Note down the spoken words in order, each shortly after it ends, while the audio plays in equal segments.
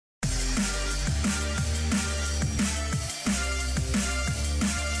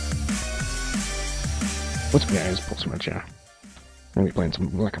What's up, guys? Pull so much, yeah. I'm gonna be playing some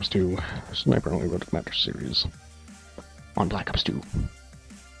Black Ops 2 Sniper Only Road Match series on Black Ops 2.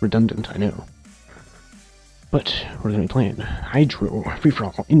 Redundant, I know. But we're gonna be playing Hydro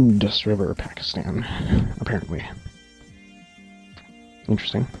Free-for-all Indus River, Pakistan. Apparently.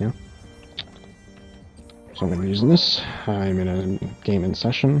 Interesting, yeah. So I'm gonna be using this. I'm in a game in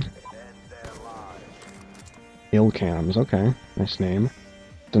session. Ilcams, okay. Nice name.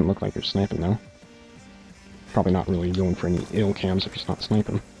 Didn't look like you're sniping though. Probably not really going for any ill cams if he's not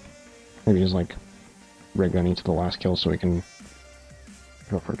sniping. Maybe he's like red gunning to the last kill so he can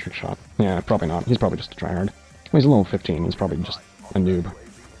go for a trick shot. Yeah, probably not. He's probably just a tryhard. Well, he's a level 15. He's probably just a noob.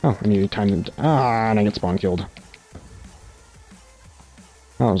 Oh, I need to time him. And I get spawn killed.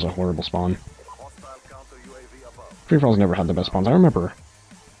 That was a horrible spawn. Free-for-all's never had the best spawns. I remember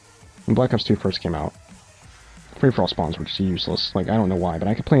when Black Ops 2 first came out, free-for-all spawns were just useless. Like, I don't know why, but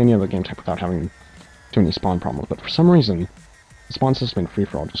I could play any other game type without having too many spawn problems, but for some reason, the spawn system in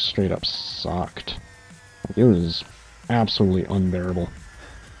free-for-all just straight up sucked. Like, it was absolutely unbearable.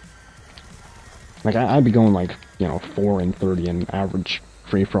 Like, I'd be going like, you know, 4 and 30 in average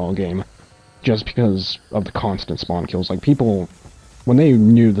free-for-all game, just because of the constant spawn kills. Like, people, when they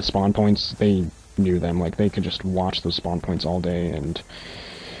knew the spawn points, they knew them. Like, they could just watch those spawn points all day and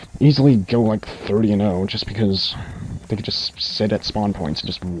easily go like 30-0, just because they could just sit at spawn points and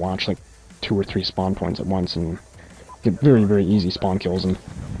just watch like 2 or 3 spawn points at once and get very, very easy spawn kills, and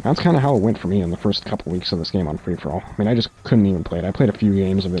that's kind of how it went for me in the first couple weeks of this game on free-for-all. I mean, I just couldn't even play it. I played a few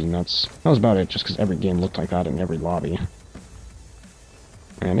games of it, and that was about it, just because every game looked like that in every lobby.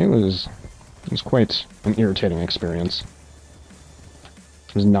 And it was quite an irritating experience.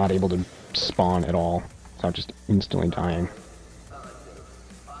 I was not able to spawn at all without just instantly dying.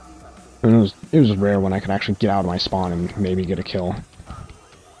 And it was rare when I could actually get out of my spawn and maybe get a kill.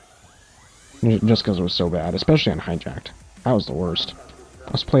 Just because it was so bad, especially on Hijacked. That was the worst.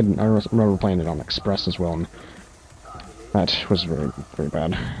 I remember playing it on Express as well, and that was very, very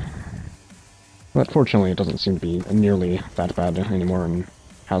bad. But fortunately, it doesn't seem to be nearly that bad anymore, and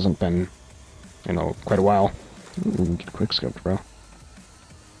hasn't been, you know, quite a while. Ooh, get quick scope, bro.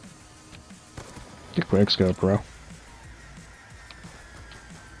 Get quick scope, bro.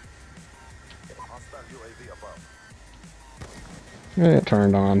 Yeah, it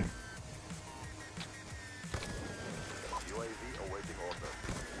turned on.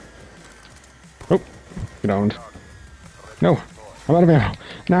 Oh, get owned. No, I'm out of ammo.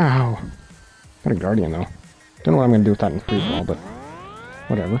 No. Got a Guardian though. Don't know what I'm gonna do with that in free-for-all, but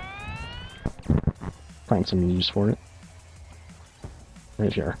whatever. Find some use for it.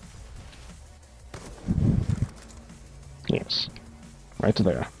 Right here. Yes. Right to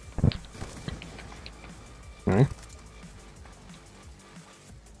there. Alright.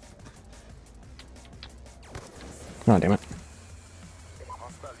 Oh, damn it.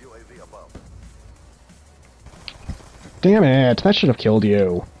 Damn it! That should have killed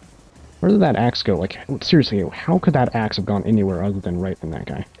you. Where did that axe go? Like, seriously, how could that axe have gone anywhere other than right in that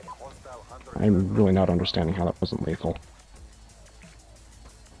guy? I'm really not understanding how that wasn't lethal.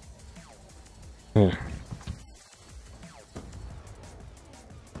 Ugh.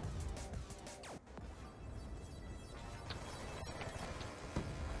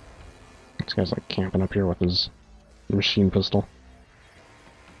 This guy's like camping up here with his machine pistol.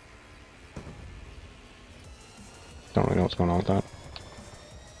 Don't really know what's going on with that.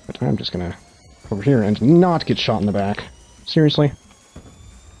 But I'm just gonna go over here and not get shot in the back. Seriously?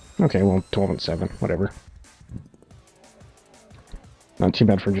 Okay, well, 12 and 7, whatever. Not too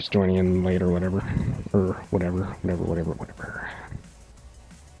bad for just joining in late or whatever. Or whatever.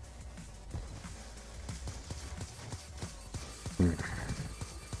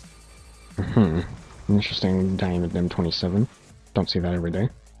 Interesting dying with M27. Don't see that every day.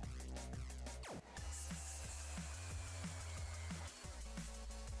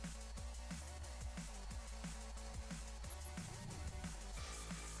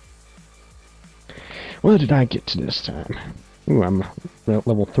 What did I get to this time? Ooh, I'm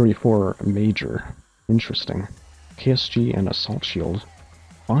level 34 Major. Interesting. KSG and Assault Shield.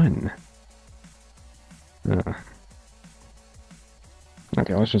 Fun.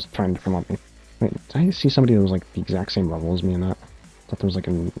 Okay, let's just try and different lobby. Wait, did I see somebody that was like the exact same level as me in that? I thought there was like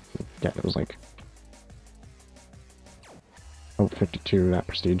yeah, it was like... Oh, 52, that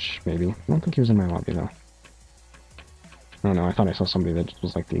prestige, maybe. I don't think he was in my lobby, though. I don't know, I thought I saw somebody that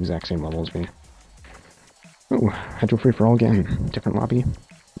was like the exact same level as me. Oh, Hydro Free-for-all again. Different lobby.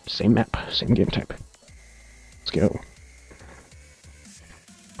 Same map, same game type. Let's go.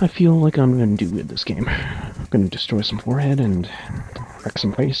 I feel like I'm gonna do good this game. I'm gonna destroy some forehead and wreck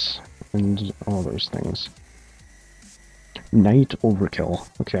some face, and all those things. Night Overkill.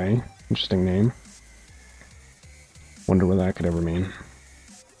 Okay, interesting name. Wonder what that could ever mean.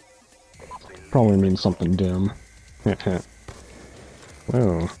 Probably means something dim.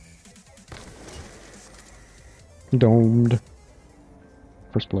 Whoa. Domed.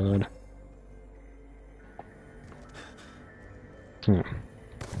 First blood. Getting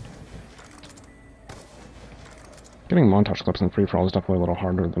montage clips in free-for-all is definitely a little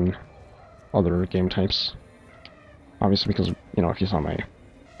harder than other game types. Obviously because, you know, if you saw my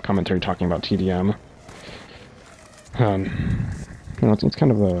commentary talking about TDM, you know, it's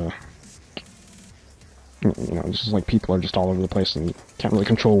kind of a... You know, it's just like people are just all over the place and you can't really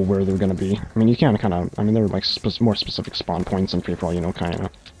control where they're going to be. I mean, you can kind of... I mean, there are like more specific spawn points in free-for-all, you know, can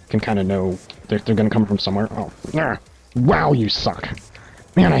kind of know they're going to come from somewhere. Oh, wow, you suck!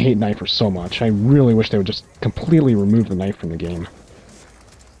 Man, I hate knifers so much. I really wish they would just completely remove the knife from the game.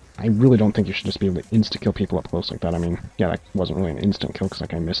 I really don't think you should just be able to insta-kill people up close like that. I mean, yeah, that wasn't really an instant kill because that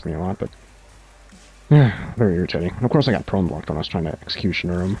guy missed me a lot, but... very irritating. And of course I got prone blocked when I was trying to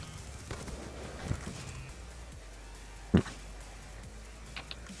executioner him.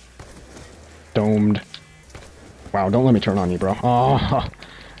 Domed. Wow, don't let me turn on you, bro. Oh,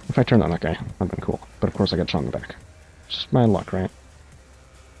 if I turned on that guy, that'd been cool. But of course I got shot in the back. Just my luck, right?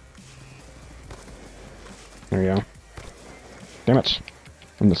 There we go. Damn it.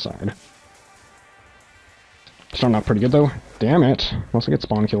 On the side. Starting out pretty good, though. Damn it. Also get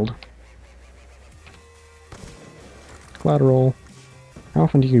spawn killed. Collateral. How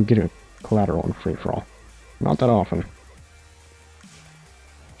often do you get a collateral in free-for-all? Not that often.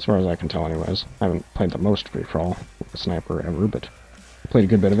 As far as I can tell, anyways. I haven't played the most free-for-all with a sniper ever, but I played a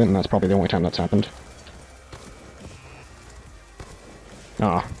good bit of it, and that's probably the only time that's happened.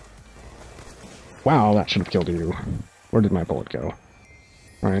 Ah. Wow, that should have killed you. Where did my bullet go?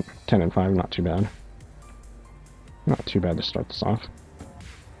 Alright, 10 and 5, not too bad. Not too bad to start this off.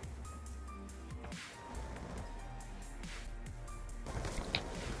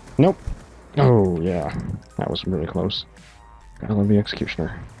 Nope. Oh, yeah. That was really close. Gotta love the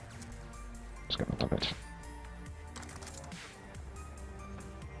executioner. Just gotta love it.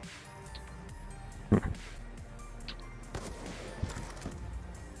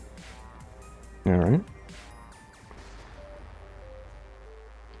 Alright.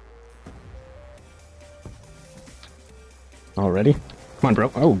 Already? Come on,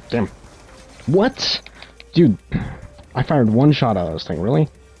 bro. Oh, damn. What? Dude, I fired one shot out of this thing, really?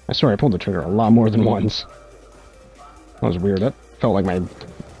 I swear I pulled the trigger a lot more than once. That was weird. That felt like my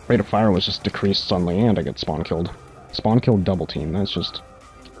rate of fire was just decreased suddenly, and I get spawn killed. Spawn killed double team. That's just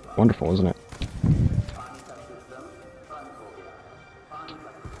wonderful, isn't it?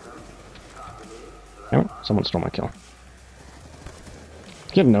 Oh, someone stole my kill.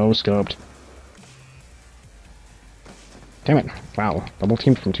 Get no-scoped. Damn it. Wow. Double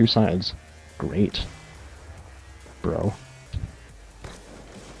teamed from two sides. Great. Bro.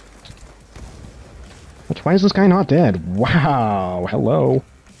 But why is this guy not dead? Wow. Hello.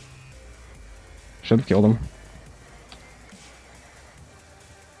 Should have killed him.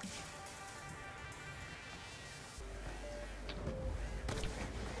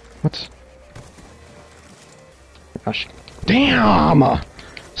 What? Gosh. Damn!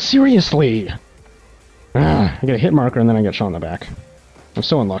 Seriously! I get a hit marker and then I get shot in the back. I'm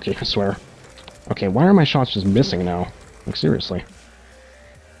so unlucky, I swear. Okay, why are my shots just missing now? Like, seriously.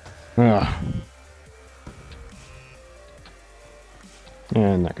 Ugh.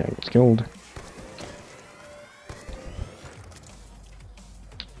 And that guy gets killed.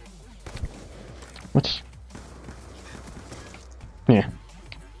 What? Yeah.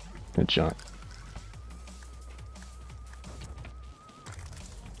 Good shot.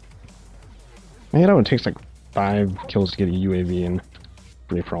 I hate how it takes like 5 kills to get a UAV in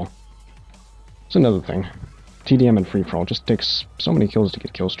free-for-all. That's another thing. TDM and free-for-all just takes so many kills to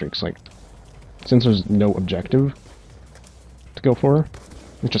get kill streaks. Like, since there's no objective to go for,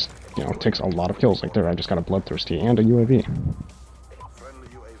 it just, you know, takes a lot of kills. Like there, I just got a bloodthirsty and a UAV.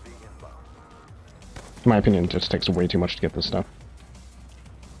 In my opinion, it just takes way too much to get this stuff.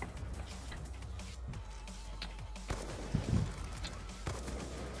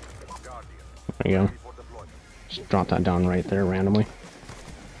 There you go. Just drop that down right there randomly.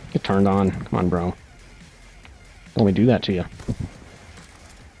 Get turned on. Come on, bro. Let me do that to you.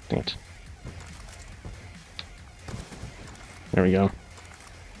 Dang it. There we go.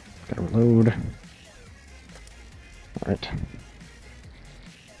 Gotta reload. Alright.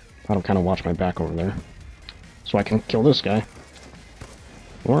 I'll kind of watch my back over there. So I can kill this guy.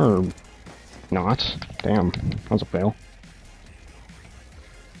 Or not. Damn. That was a fail.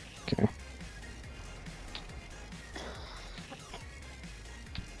 Okay.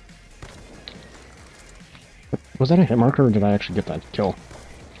 Was that a hit marker, or did I actually get that kill?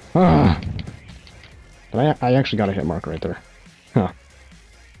 Ah! But I actually got a hit marker right there. Huh.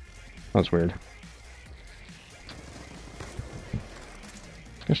 That was weird.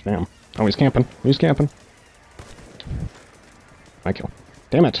 Gosh damn. Oh, he's camping. He's camping. My kill.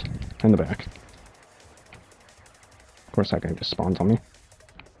 Damn it! In the back. Of course that guy just spawns on me.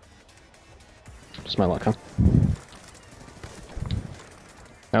 Just my luck, huh?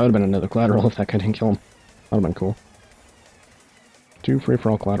 That would have been another collateral if that guy didn't kill him. That would have been cool. 2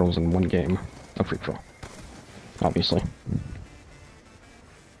 free-for-all collaterals in 1 game of free-for-all. Obviously.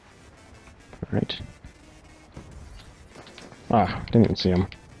 Alright. Ah, didn't even see him.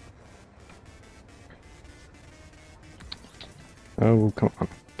 Oh, come on.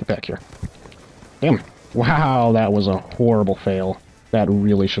 Get back here. Damn. Wow, that was a horrible fail. That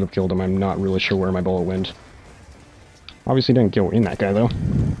really should have killed him. I'm not really sure where my bullet went. Obviously didn't go in that guy, though.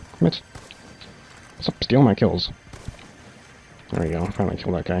 Damn it. Stop stealing my kills. There we go. Finally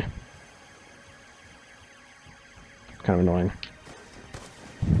killed that guy. Kind of annoying.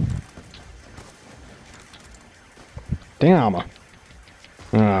 Damn!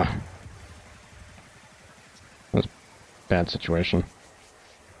 That was a bad situation.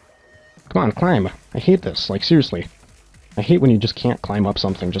 Come on, climb! I hate this, like, seriously. I hate when you just can't climb up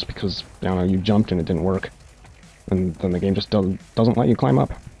something just because, I don't know, you jumped and it didn't work. And then the game just doesn't let you climb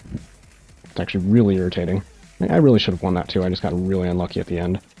up. It's actually really irritating. I really should have won that too, I just got really unlucky at the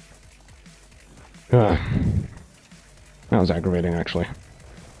end. That was aggravating, actually.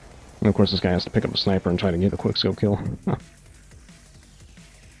 And of course this guy has to pick up a sniper and try to get a quickscope kill. Huh.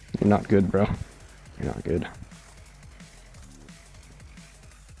 You're not good, bro. You're not good.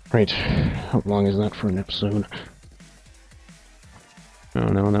 Right, how long is that for an episode? I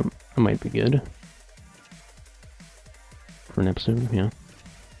don't know, that might be good. For an episode, yeah.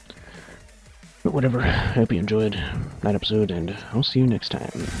 But whatever, I hope you enjoyed that episode, and I'll see you next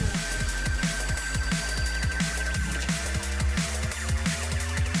time.